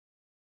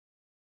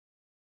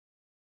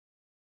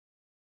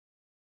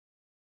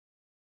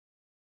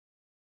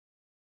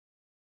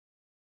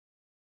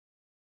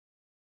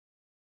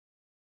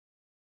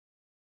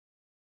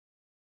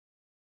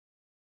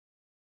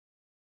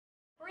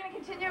going to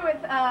continue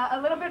with a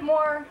little bit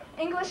more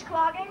English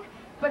clogging,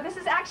 but this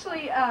is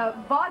actually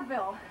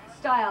vaudeville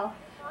style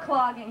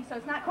clogging, so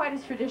it's not quite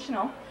as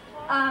traditional.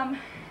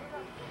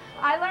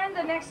 I learned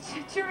the next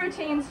two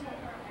routines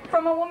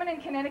from a woman in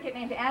Connecticut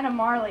named Anna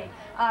Marley.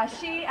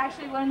 She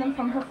actually learned them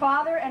from her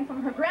father and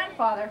from her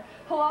grandfather,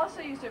 who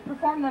also used to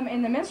perform them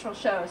in the minstrel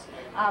shows.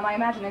 I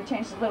imagine they've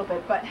changed a little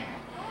bit, but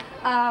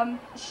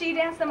she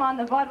danced them on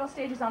the vaudeville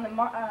stages on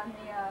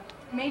the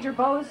Major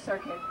Beau's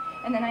circuit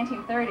in the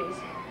 1930s.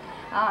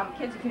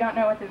 Kids, if you don't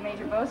know what the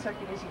Major Beau's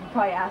circuit is, you can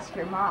probably ask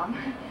your mom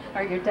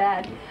or your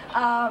dad.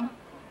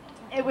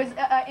 It was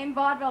in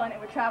vaudeville, and it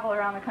would travel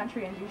around the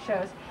country and do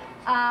shows.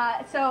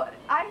 So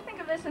I think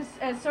of this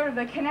as sort of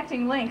the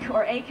connecting link,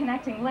 or a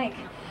connecting link,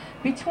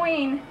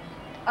 between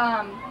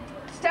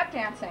step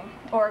dancing,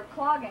 or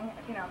clogging,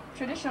 you know,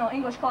 traditional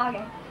English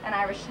clogging and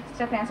Irish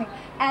step dancing,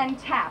 and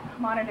tap,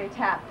 modern day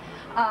tap.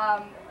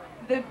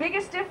 The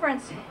biggest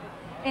difference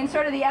in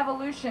sort of the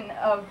evolution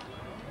of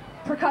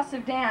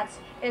percussive dance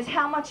is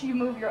how much you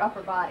move your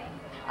upper body.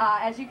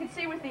 As you can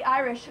see with the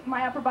Irish,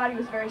 my upper body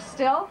was very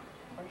still,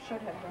 or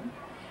should have been,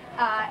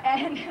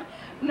 and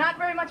not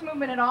very much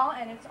movement at all,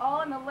 and it's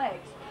all in the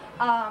legs.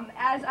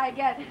 As I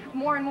get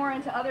more and more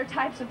into other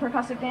types of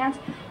percussive dance,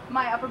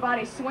 my upper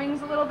body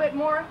swings a little bit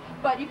more,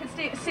 but you can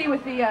see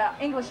with the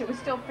English it was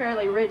still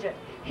fairly rigid.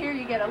 Here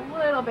you get a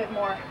little bit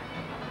more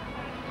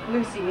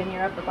loosey in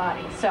your upper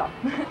body. So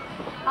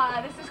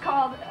this is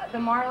called the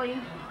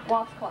Marley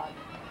Waltz Clog.